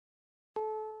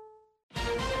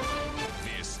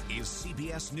is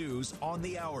CBS News on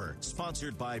the Hour,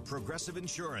 sponsored by Progressive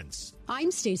Insurance. I'm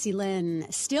Stacey Lynn.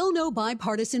 Still no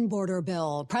bipartisan border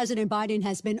bill. President Biden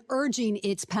has been urging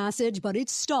its passage, but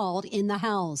it's stalled in the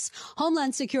House.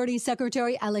 Homeland Security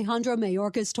Secretary Alejandro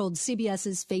Mayorkas told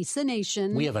CBS's Face the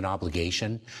Nation, "We have an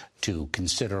obligation to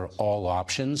consider all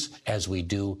options as we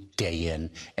do day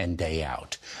in and day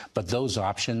out. But those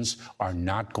options are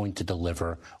not going to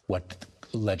deliver what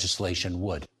legislation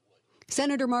would."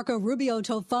 Senator Marco Rubio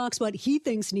told Fox what he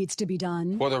thinks needs to be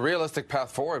done. Well, the realistic path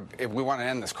forward, if we want to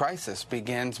end this crisis,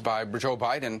 begins by Joe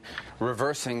Biden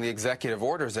reversing the executive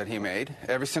orders that he made.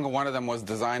 Every single one of them was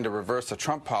designed to reverse a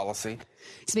Trump policy.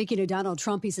 Speaking of Donald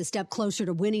Trump, he's a step closer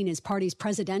to winning his party's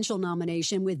presidential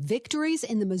nomination with victories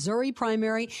in the Missouri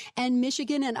primary and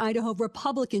Michigan and Idaho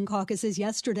Republican caucuses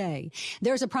yesterday.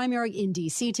 There's a primary in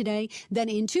D.C. today. Then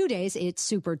in 2 days, it's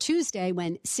Super Tuesday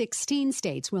when 16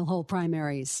 states will hold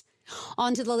primaries.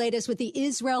 On to the latest with the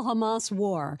Israel-Hamas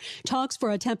war. Talks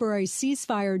for a temporary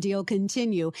ceasefire deal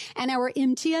continue, and our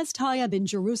Imtiaz Tayeb in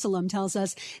Jerusalem tells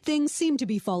us things seem to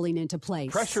be falling into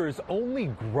place. Pressure is only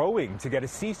growing to get a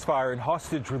ceasefire and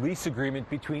hostage release agreement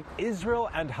between Israel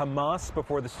and Hamas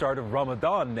before the start of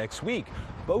Ramadan next week.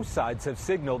 Both sides have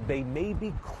signaled they may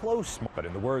be close, but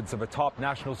in the words of a top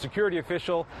national security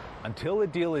official, until a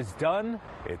deal is done,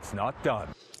 it's not done.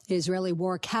 Israeli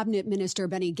War Cabinet Minister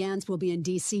Benny Gantz will be in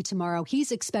D.C. tomorrow.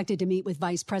 He's expected to meet with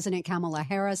Vice President Kamala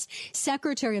Harris,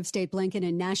 Secretary of State Blinken,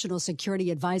 and National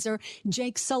Security Advisor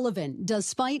Jake Sullivan,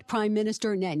 despite Prime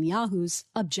Minister Netanyahu's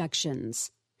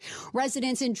objections.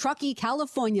 Residents in Truckee,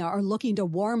 California are looking to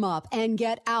warm up and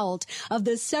get out of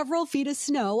the several feet of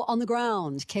snow on the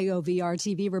ground.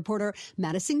 KOVR-TV reporter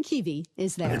Madison Keevy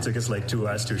is there. It took us like 2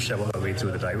 hours to shovel our way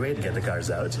through the driveway to get the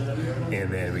cars out.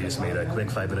 And then we just made a quick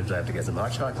 5-minute drive to get some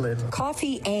hot chocolate.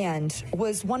 Coffee and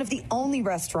was one of the only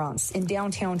restaurants in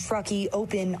downtown Truckee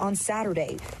open on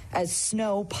Saturday as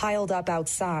snow piled up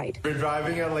outside. We're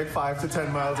driving at like 5 to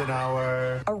 10 miles an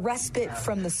hour. A respite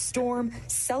from the storm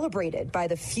celebrated by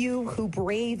the few who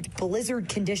braved blizzard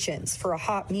conditions for a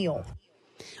hot meal.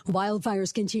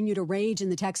 Wildfires continue to rage in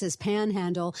the Texas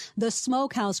Panhandle. The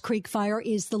Smokehouse Creek fire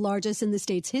is the largest in the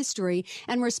state's history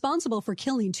and responsible for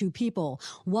killing 2 people.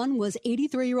 One was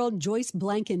 83-year-old Joyce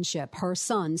Blankenship. Her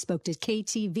son spoke to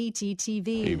KTVT-TV.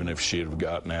 Even if she had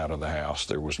gotten out of the house,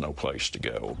 there was no place to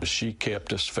go. She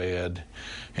kept us fed,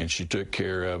 and she took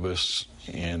care of us,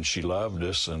 and she loved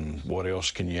us, and what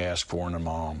else can you ask for in a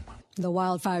mom? The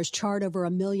wildfires charred over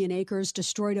 1 million acres,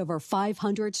 destroyed over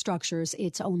 500 structures.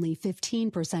 It's only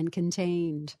 15%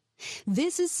 contained.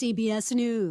 This is CBS News.